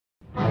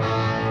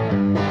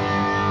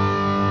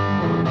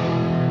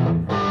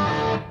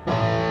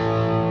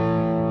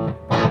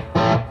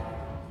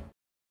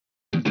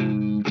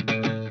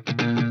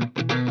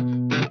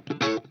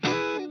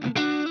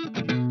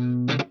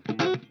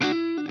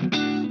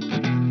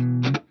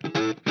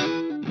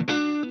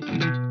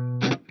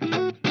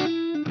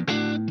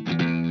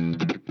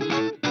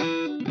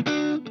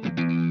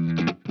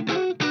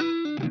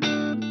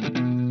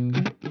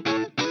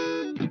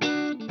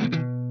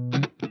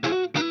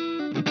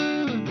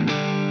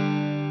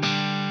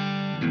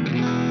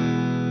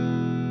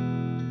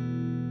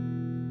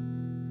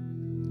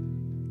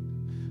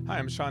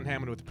I'm Sean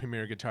Hammond with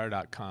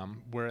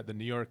PremierGuitar.com. We're at the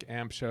New York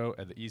Amp Show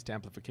at the East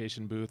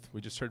Amplification booth. We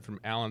just heard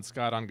from Alan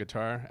Scott on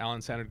guitar.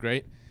 Alan sounded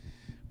great.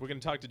 We're going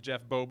to talk to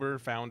Jeff Bober,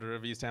 founder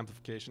of East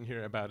Amplification,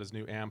 here about his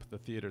new amp, the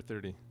Theater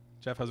 30.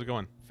 Jeff, how's it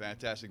going?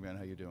 Fantastic, man.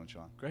 How you doing,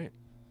 Sean? Great.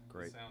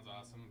 Great. Sounds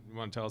awesome. You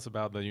want to tell us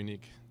about the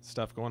unique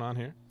stuff going on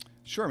here?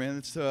 Sure, man.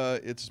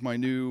 It's my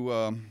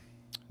new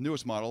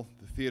newest model,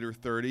 the Theater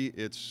 30.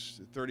 It's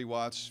 30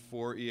 watts,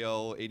 4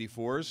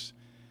 EL84s,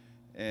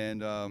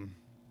 and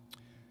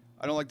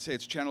I don't like to say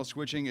it's channel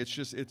switching.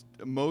 It's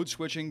mode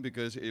switching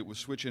because it was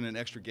switching an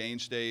extra gain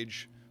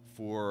stage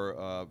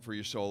for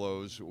your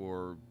solos,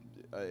 or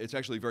it's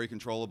actually very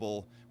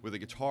controllable with a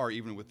guitar,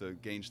 even with the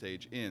gain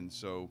stage in.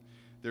 So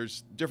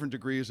there's different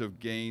degrees of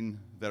gain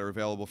that are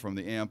available from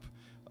the amp.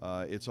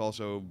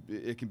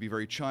 It can be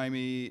very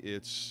chimey.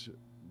 It's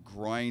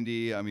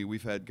grindy. I mean,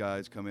 we've had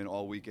guys come in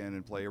all weekend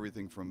and play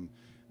everything from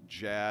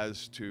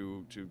jazz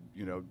to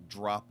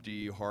drop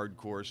D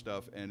hardcore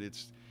stuff, and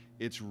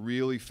it's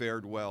really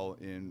fared well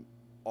in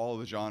all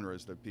the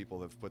genres that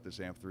people have put this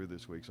amp through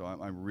this week. So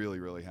I'm really,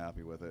 really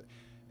happy with it.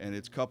 And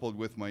it's coupled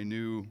with my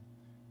new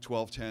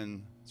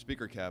 1210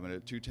 speaker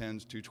cabinet, two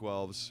 10s, two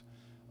 12s,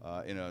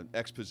 in an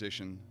X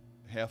position,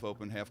 half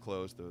open, half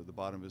closed. The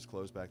bottom is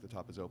closed back, the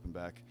top is open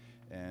back.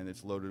 And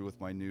it's loaded with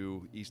my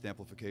new East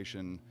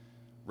Amplification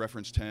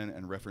Reference 10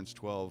 and Reference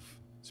 12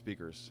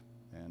 speakers.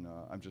 And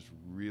I'm just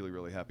really,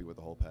 really happy with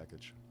the whole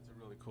package. It's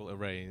a really cool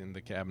array in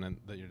the cabinet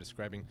that you're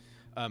describing.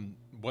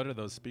 What are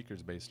those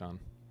speakers based on?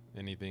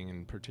 Anything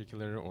in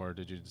particular, or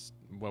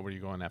what were you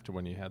going after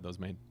when you had those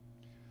made?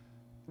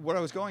 What I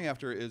was going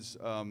after is,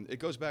 it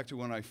goes back to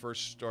when I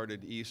first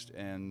started East,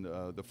 and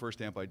the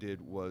first amp I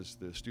did was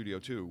the Studio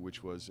 2,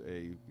 which was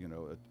a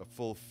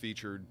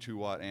full-featured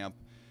 2-watt amp.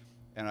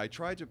 And I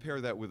tried to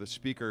pair that with a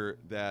speaker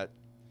that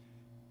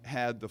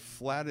had the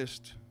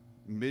flattest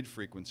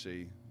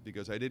mid-frequency,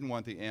 because I didn't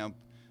want the amp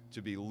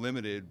to be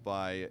limited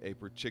by a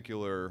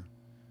particular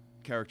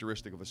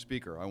characteristic of a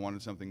speaker. I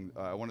wanted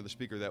the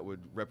speaker that would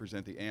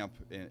represent the amp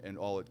and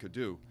all it could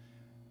do.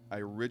 I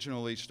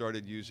originally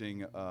started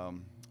using a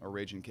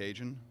Raging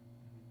Cajun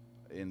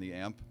in the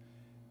amp,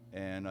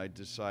 and I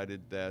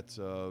decided that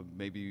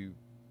maybe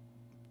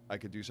I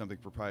could do something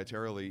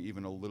proprietarily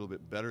even a little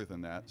bit better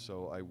than that.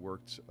 So I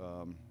worked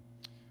on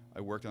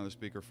the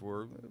speaker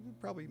for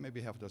probably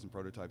maybe half a dozen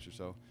prototypes or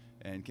so,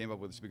 and came up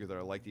with a speaker that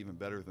I liked even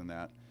better than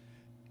that.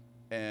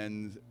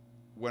 And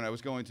when I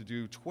was going to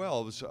do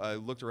 12s, I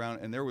looked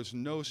around, and there was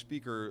no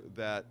speaker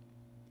that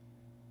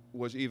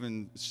was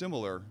even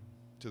similar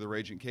to the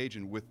Raging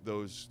Cajun with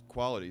those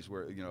qualities,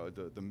 where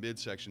the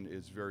midsection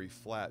is very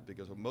flat,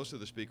 because most of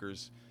the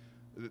speakers,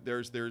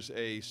 there's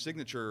a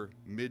signature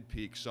mid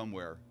peak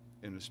somewhere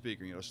in the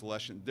speaker.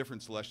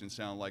 Different Celestions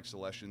sound like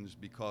Celestions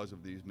because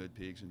of these mid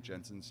peaks, and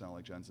Jensens sound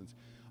like Jensens.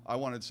 I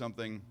wanted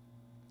something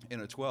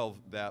in a 12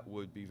 that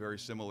would be very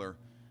similar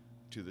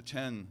to the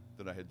 10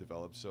 that I had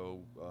developed.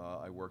 So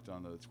I worked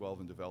on the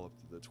 12 and developed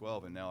the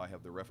 12, and now I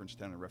have the Reference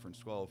 10 and Reference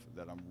 12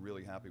 that I'm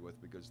really happy with,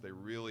 because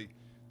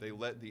they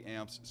let the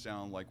amps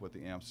sound like what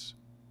the amps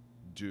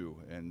do,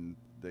 and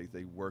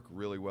they work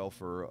really well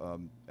for,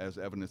 as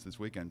evidenced this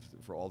weekend,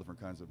 for all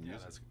different kinds of music.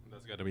 Yeah,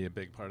 that's got to be a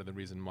big part of the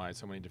reason why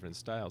so many different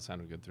styles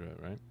sounded good through it,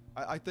 right?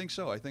 I think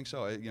so.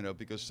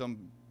 Because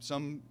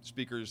some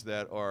speakers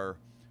that are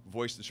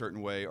voiced a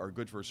certain way are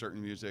good for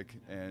certain music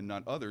and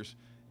not others,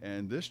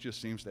 and this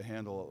just seems to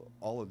handle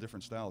all the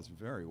different styles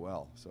very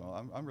well. So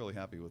I'm really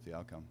happy with the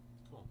outcome.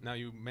 Cool. Now,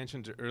 you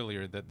mentioned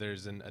earlier that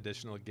there's an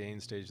additional gain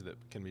stage that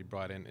can be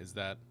brought in. Is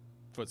that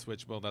foot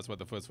switchable? That's what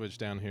the foot switch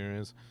down here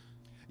is?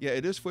 Yeah,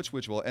 it is foot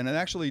switchable, and it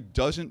actually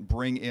doesn't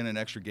bring in an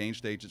extra gain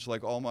stage. It's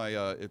like all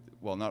my,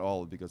 well, not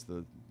all, because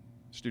the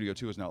Studio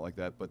 2 is not like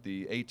that, but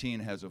the 18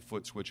 has a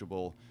foot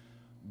switchable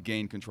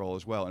gain control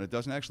as well, and it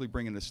doesn't actually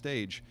bring in a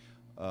stage,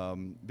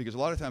 because a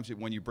lot of times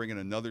when you bring in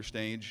another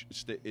stage,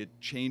 it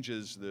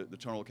changes the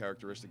tonal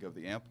characteristic of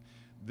the amp.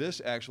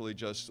 This actually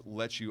just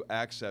lets you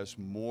access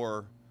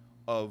more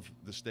of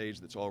the stage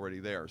that's already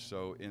there.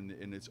 So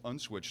in its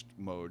unswitched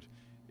mode,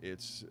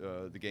 it's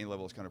the gain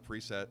level is kind of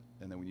preset,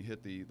 and then when you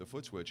hit the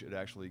foot switch, it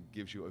actually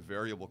gives you a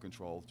variable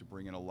control to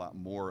bring in a lot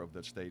more of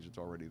that stage that's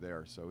already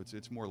there. So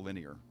it's more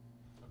linear.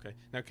 Okay.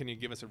 Now, can you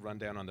give us a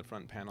rundown on the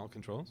front panel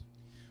controls?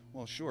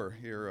 Well, sure.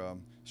 Here,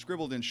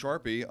 scribbled in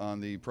Sharpie on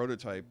the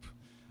prototype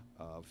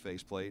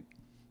faceplate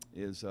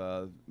is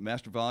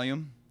master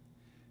volume.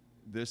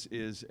 This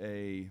is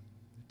a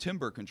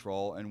timbre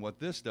control, and what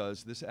this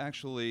does, this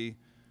actually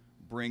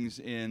brings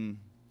in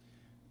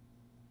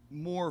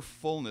more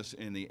fullness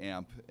in the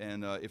amp.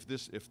 And if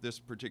this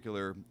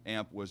particular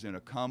amp was in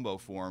a combo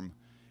form,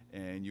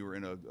 and you were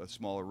in a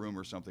smaller room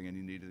or something, and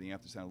you needed the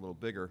amp to sound a little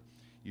bigger,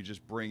 you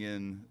just bring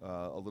in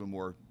a little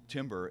more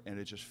timbre, and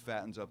it just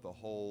fattens up the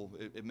whole.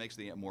 It makes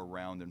the amp more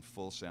round and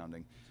full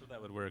sounding. So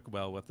that would work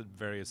well with the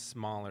various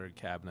smaller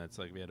cabinets,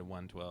 like we had a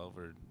 112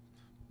 or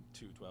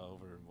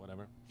 212 or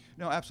whatever.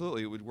 No,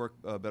 absolutely, it would work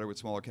better with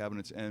smaller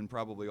cabinets, and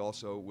probably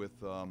also with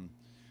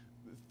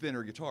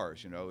thinner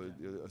guitars, you know,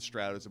 a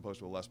Strat as opposed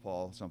to a Les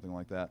Paul, something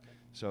like that.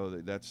 So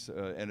that's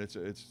and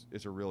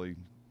it's a really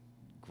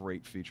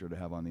great feature to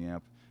have on the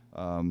amp.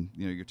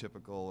 You know, your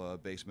typical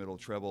bass, middle,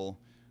 treble.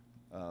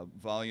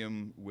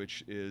 Volume,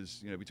 which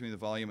is, you know, between the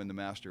volume and the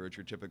master, it's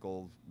your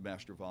typical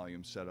master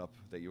volume setup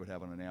that you would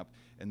have on an amp.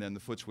 And then the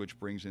foot switch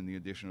brings in the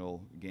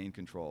additional gain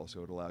control,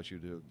 so it allows you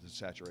to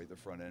saturate the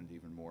front end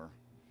even more.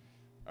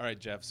 All right,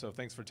 Jeff, so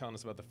thanks for telling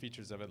us about the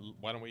features of it.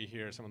 Why don't we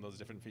hear some of those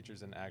different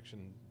features in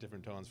action,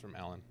 different tones from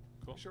Alan?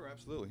 Cool. Sure,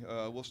 absolutely.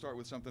 We'll start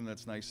with something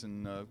that's nice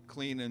and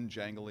clean and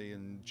jangly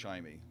and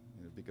chimey,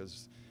 you know,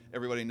 because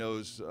everybody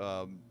knows,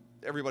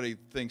 everybody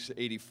thinks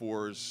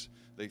 84s,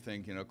 they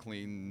think, you know,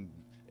 clean,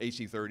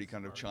 AC30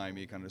 kind of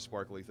chimey, kind of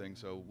sparkly thing.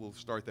 So we'll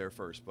start there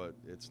first, but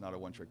it's not a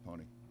one-trick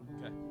pony.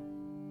 Okay.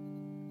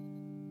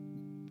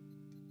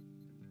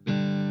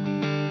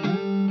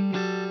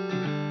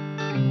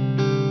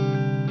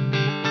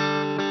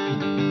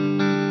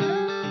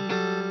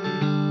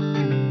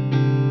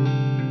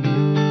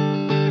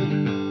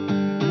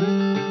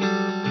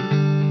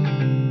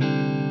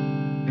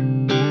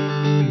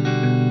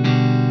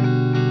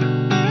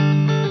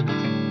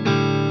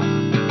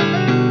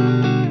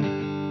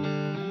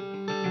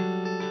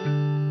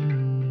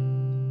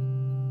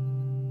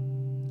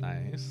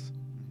 Nice.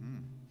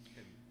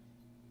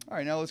 All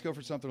right, now let's go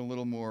for something a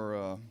little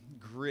more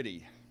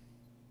gritty.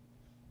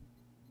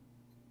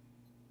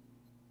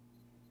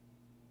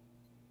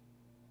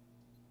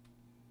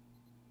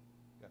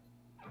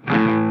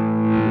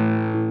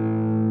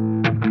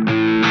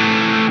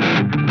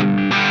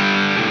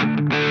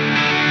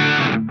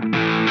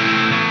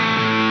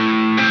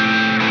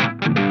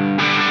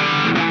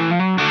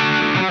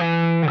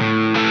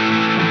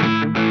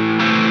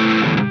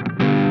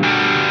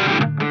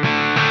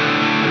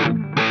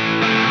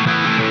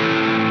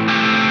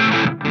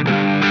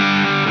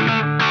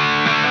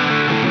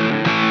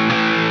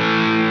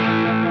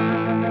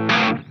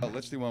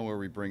 Let's do one where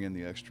we bring in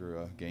the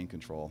extra gain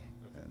control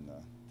and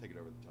take it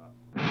over the top.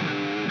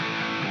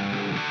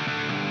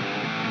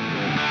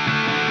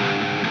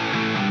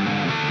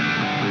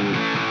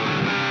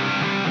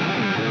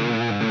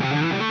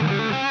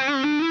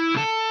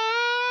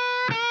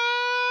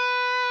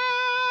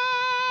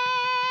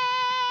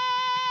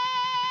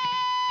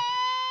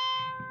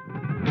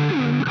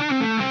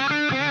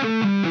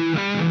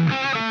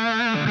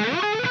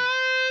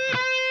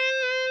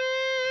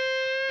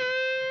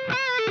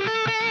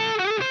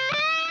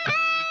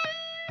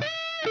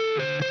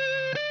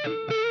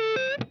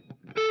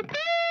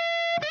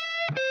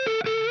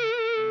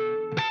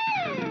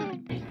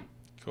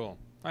 Cool.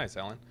 Nice,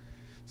 Alan.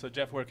 So,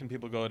 Jeff, where can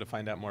people go to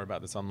find out more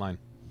about this online?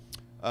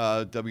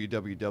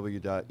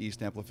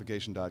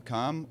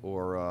 www.eastamplification.com,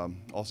 or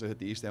also hit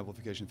the East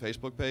Amplification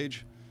Facebook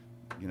page.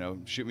 You know,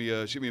 shoot me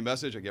a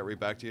message. I get right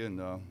back to you, and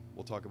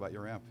we'll talk about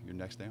your amp, your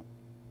next amp.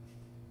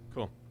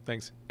 Cool.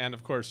 Thanks. And,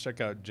 of course, check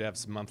out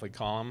Jeff's monthly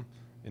column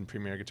in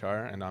Premier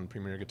Guitar and on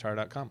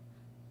premierguitar.com.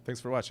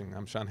 Thanks for watching.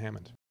 I'm Sean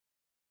Hammond.